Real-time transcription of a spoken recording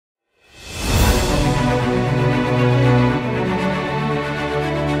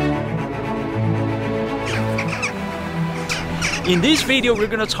In this video, we're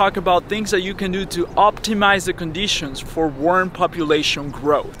going to talk about things that you can do to optimize the conditions for worm population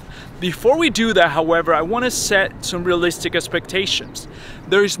growth. Before we do that, however, I want to set some realistic expectations.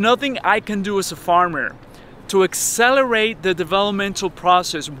 There is nothing I can do as a farmer to accelerate the developmental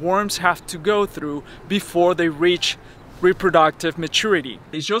process worms have to go through before they reach reproductive maturity.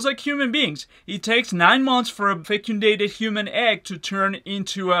 It's just like human beings. It takes 9 months for a fecundated human egg to turn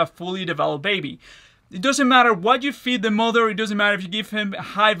into a fully developed baby. It doesn't matter what you feed the mother, it doesn't matter if you give him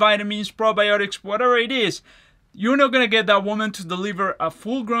high vitamins, probiotics, whatever it is, you're not going to get that woman to deliver a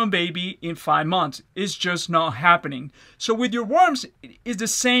full-grown baby in 5 months. It's just not happening. So with your worms, it's the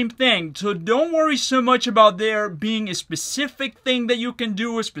same thing. So don't worry so much about there being a specific thing that you can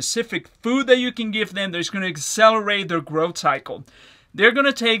do, a specific food that you can give them that's going to accelerate their growth cycle. They're going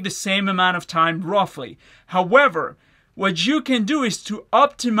to take the same amount of time roughly. However, what you can do is to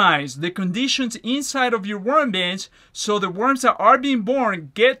optimize the conditions inside of your worm bins so the worms that are being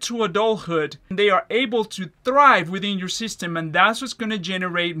born get to adulthood and they are able to thrive within your system, and that's what's going to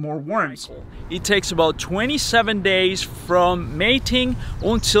generate more worms. It takes about 27 days from mating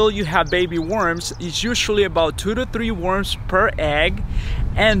until you have baby worms. It's usually about 2 to 3 worms per egg,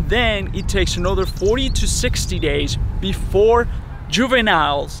 and then it takes another 40 to 60 days before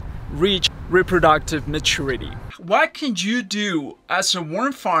juveniles reach reproductive maturity. What can you do as a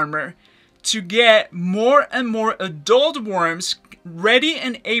worm farmer to get more and more adult worms ready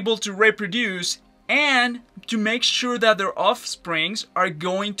and able to reproduce, and to make sure that their offsprings are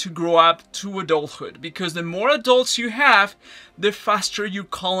going to grow up to adulthood? Because the more adults you have, the faster your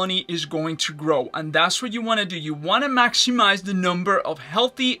colony is going to grow, and that's what you want to do. You want to maximize the number of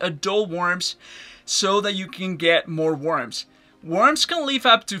healthy adult worms so that you can get more worms. Worms can live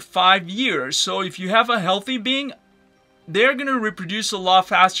up to 5 years, so if you have a healthy being, they're going to reproduce a lot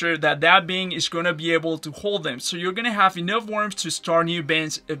faster than that being is going to be able to hold them. So you're going to have enough worms to start new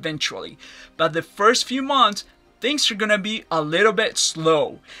bins eventually. But the first few months, things are going to be a little bit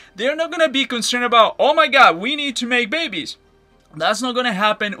slow. They're not going to be concerned about, oh my god, we need to make babies. That's not going to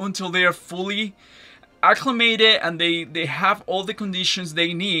happen until they are fully acclimated and they have all the conditions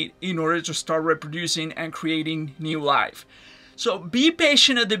they need in order to start reproducing and creating new life. So be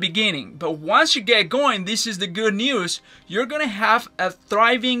patient at the beginning, but once you get going, this is the good news, you're going to have a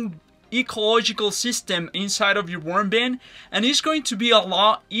thriving ecological system inside of your worm bin, and it's going to be a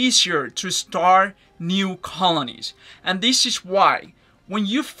lot easier to start new colonies. And this is why. When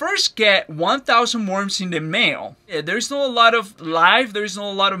you first get 1,000 worms in the mail, there's not a lot of life, there's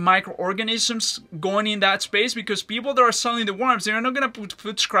not a lot of microorganisms going in that space, because people that are selling the worms, they're not going to put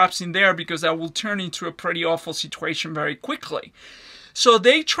food scraps in there because that will turn into a pretty awful situation very quickly. So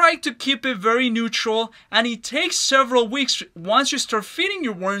they try to keep it very neutral, and it takes several weeks once you start feeding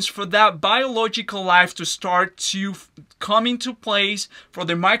your worms for that biological life to start to come into place, for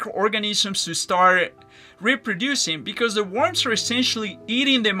the microorganisms to start reproducing, because the worms are essentially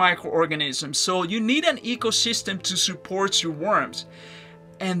eating the microorganisms. So you need an ecosystem to support your worms.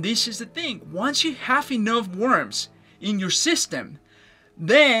 And this is the thing, once you have enough worms in your system,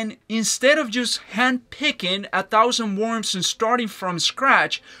 then instead of just hand picking 1,000 worms and starting from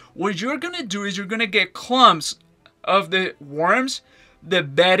scratch, what you're gonna do is you're gonna get clumps of the worms, the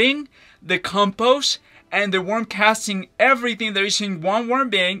bedding, the compost, and the worm casting, everything that is in one worm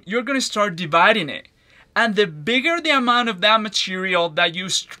bin. You're gonna start dividing it. And the bigger the amount of that material that you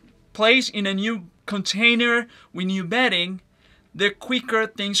place in a new container with new bedding, the quicker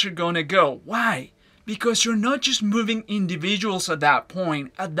things are going to go. Why? Because you're not just moving individuals at that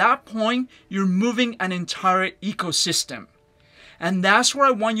point. At that point, you're moving an entire ecosystem. And that's where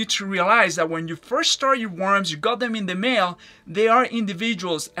I want you to realize that when you first start your worms, you got them in the mail, they are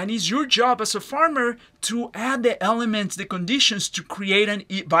individuals. And it's your job as a farmer to add the elements, the conditions to create an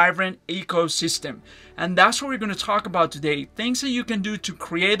vibrant ecosystem. And that's what we're going to talk about today. Things that you can do to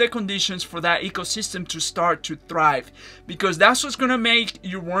create the conditions for that ecosystem to start to thrive. Because that's what's going to make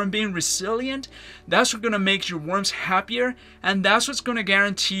your worm bin resilient. That's what's going to make your worms happier. And that's what's going to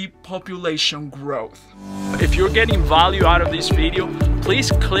guarantee population growth. If you're getting value out of this video,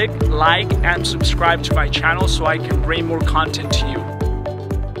 please click like and subscribe to my channel so I can bring more content to you.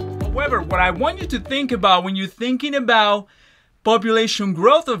 However, what I want you to think about when you're thinking about population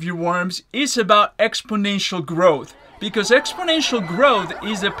growth of your worms is about exponential growth. Because exponential growth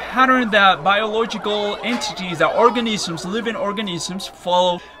is a pattern that biological entities, that organisms, living organisms,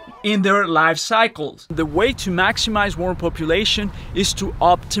 follow in their life cycles. The way to maximize worm population is to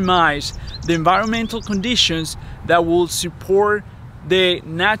optimize the environmental conditions that will support the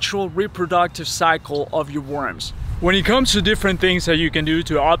natural reproductive cycle of your worms. When it comes to different things that you can do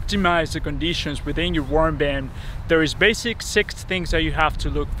to optimize the conditions within your worm bin, there is basic 6 things that you have to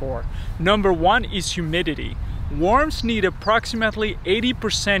look for. Number 1 is humidity. Worms need approximately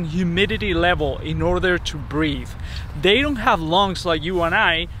 80% humidity level in order to breathe. They don't have lungs like you and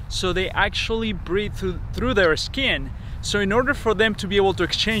I, so they actually breathe through their skin. So in order for them to be able to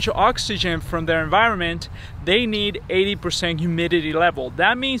exchange oxygen from their environment, they need 80% humidity level.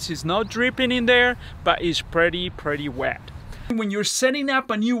 That means it's not dripping in there, but it's pretty wet. When you're setting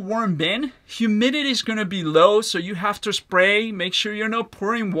up a new worm bin, humidity is going to be low, so you have to spray. Make sure you're not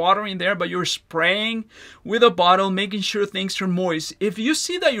pouring water in there, but you're spraying with a bottle, making sure things are moist. If you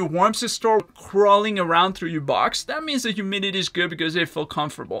see that your worms start crawling around through your box, that means the humidity is good because they feel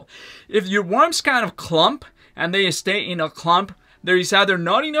comfortable. If your worms kind of clump, and they stay in a clump, there is either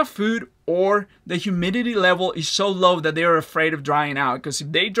not enough food or the humidity level is so low that they are afraid of drying out, because if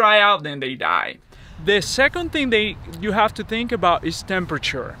they dry out, then they die. The second thing you have to think about is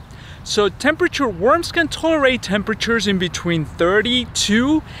temperature. So temperature, worms can tolerate temperatures in between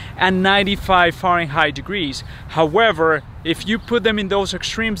 32 and 95 Fahrenheit degrees. However, if you put them in those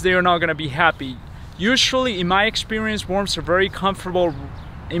extremes, they are not going to be happy. Usually, in my experience, worms are very comfortable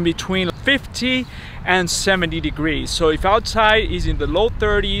in between 50 and 70 degrees. So if outside is in the low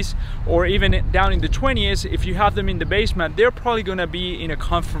 30s or even down in the 20s, if you have them in the basement, they're probably gonna be in a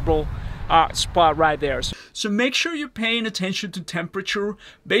comfortable spot right there. So make sure you're paying attention to temperature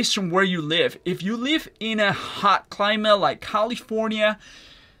based on where you live. If you live in a hot climate like California,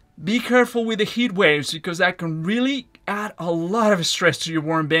 be careful with the heat waves, because that can really add a lot of stress to your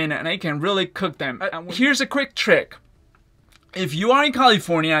worm bin and it can really cook them. Here's a quick trick. If you are in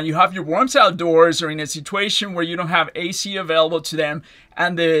California and you have your worms outdoors or in a situation where you don't have AC available to them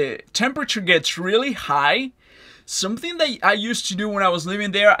and the temperature gets really high, something that I used to do when I was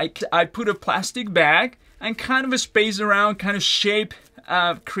living there, I put a plastic bag and kind of a space around, kind of shape,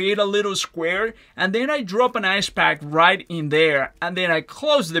 create a little square, and then I drop an ice pack right in there, and then I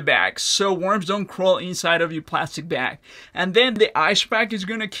close the bag so worms don't crawl inside of your plastic bag. And then the ice pack is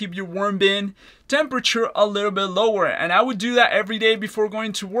gonna keep your worm bin temperature a little bit lower, and I would do that every day before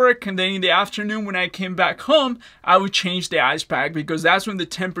going to work, and then in the afternoon when I came back home, I would change the ice pack, because that's when the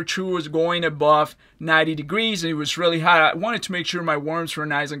temperature was going above 90 degrees and it was really hot. I wanted to make sure my worms were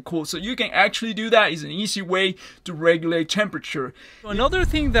nice and cool. So you can actually do that. It's an easy way to regulate temperature. Another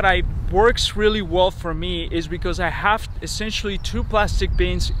thing that works really well for me is because I have essentially 2 plastic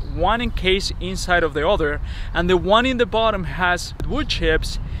bins, one encased inside of the other, and the one in the bottom has wood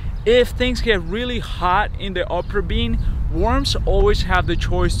chips. If things get really hot in the upper bin, worms always have the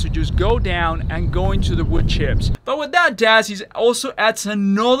choice to just go down and go into the wood chips. But what that does is also adds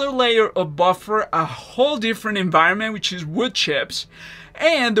another layer of buffer, a whole different environment, which is wood chips.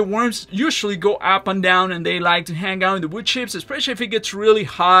 And the worms usually go up and down, and they like to hang out in the wood chips, especially if it gets really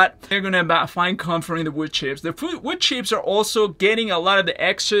hot. They're gonna find comfort in the wood chips. The wood chips are also getting a lot of the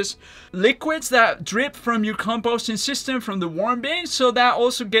excess liquids that drip from your composting system from the worm bin, so that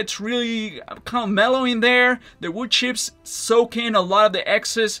also gets really kind of mellow in there. The wood chips soak in a lot of the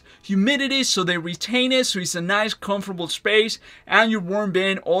excess humidity, so they retain it, so it's a nice comfortable space. And your worm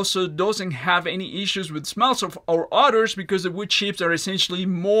bin also doesn't have any issues with smells or odors, because the wood chips are essentially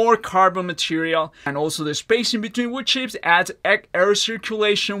more carbon material, and also the space in between wood chips adds air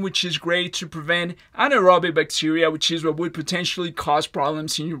circulation, which is great to prevent anaerobic bacteria, which is what would potentially cause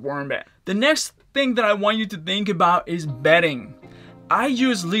problems in your worm bin. The next thing that I want you to think about is bedding. I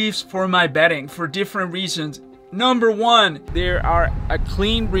use leaves for my bedding for different reasons. Number 1, they are a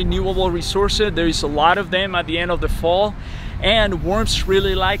clean, renewable resource. There is a lot of them at the end of the fall, and worms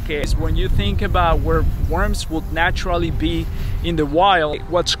really like it. When you think about where worms would naturally be in the wild,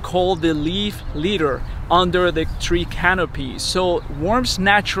 what's called the leaf litter under the tree canopy. So worms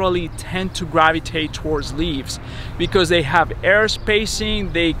naturally tend to gravitate towards leaves because they have air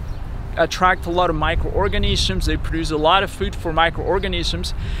spacing, they attract a lot of microorganisms, they produce a lot of food for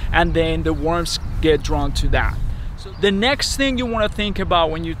microorganisms, and then the worms get drawn to that. So the next thing you want to think about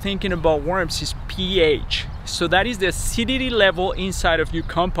when you're thinking about worms is pH. So that is the acidity level inside of your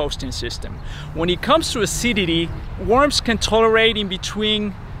composting system. When it comes to acidity, worms can tolerate in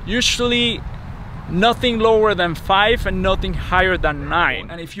between usually nothing lower than 5 and nothing higher than 9.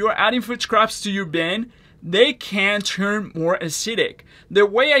 And if you're adding food scraps to your bin, they can turn more acidic. The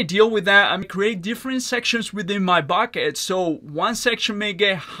way I deal with that, I create different sections within my bucket. So one section may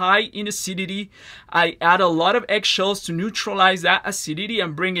get high in acidity. I add a lot of eggshells to neutralize that acidity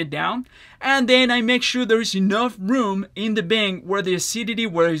and bring it down. And then I make sure there is enough room in the bin where the acidity,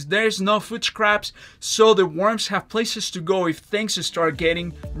 where there's no food scraps, so the worms have places to go if things start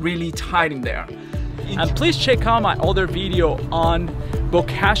getting really tight in there. And please check out my other video on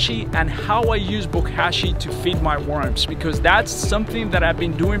bokashi and how I use bokashi to feed my worms, because that's something that I've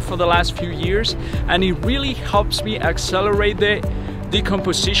been doing for the last few years, and it really helps me accelerate the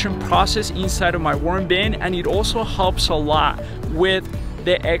decomposition process inside of my worm bin, and it also helps a lot with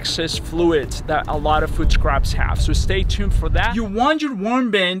the excess fluids that a lot of food scraps have. So stay tuned for that. You want your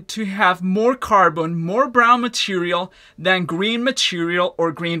worm bin to have more carbon, more brown material than green material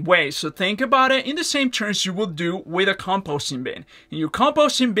or green waste. So think about it in the same terms you would do with a composting bin. In your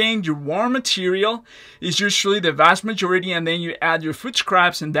composting bin, your worm material is usually the vast majority, and then you add your food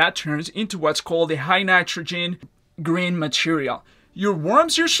scraps, and that turns into what's called the high nitrogen green material. Your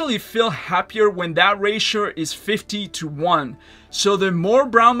worms usually feel happier when that ratio is 50:1. So the more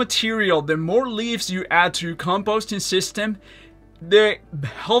brown material, the more leaves you add to your composting system, the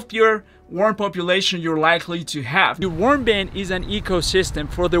healthier worm population you're likely to have. Your worm bin is an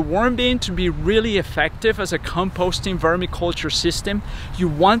ecosystem. For the worm bin to be really effective as a composting vermiculture system, you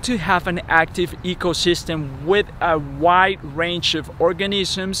want to have an active ecosystem with a wide range of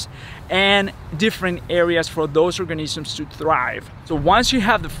organisms and different areas for those organisms to thrive. So once you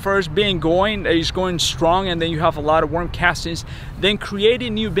have the first bin going, that is going strong, and then you have a lot of worm castings, then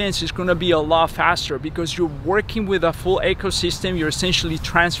creating new bins is going to be a lot faster because you're working with a full ecosystem. You're essentially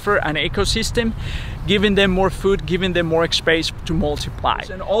transfer an ecosystem, giving them more food, giving them more space to multiply.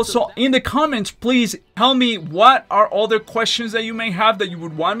 And also in the comments, please tell me what are other questions that you may have that you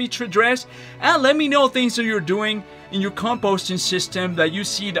would want me to address, and let me know things that you're doing in your composting system that you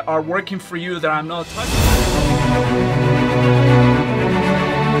see that are working for you that I'm not touching.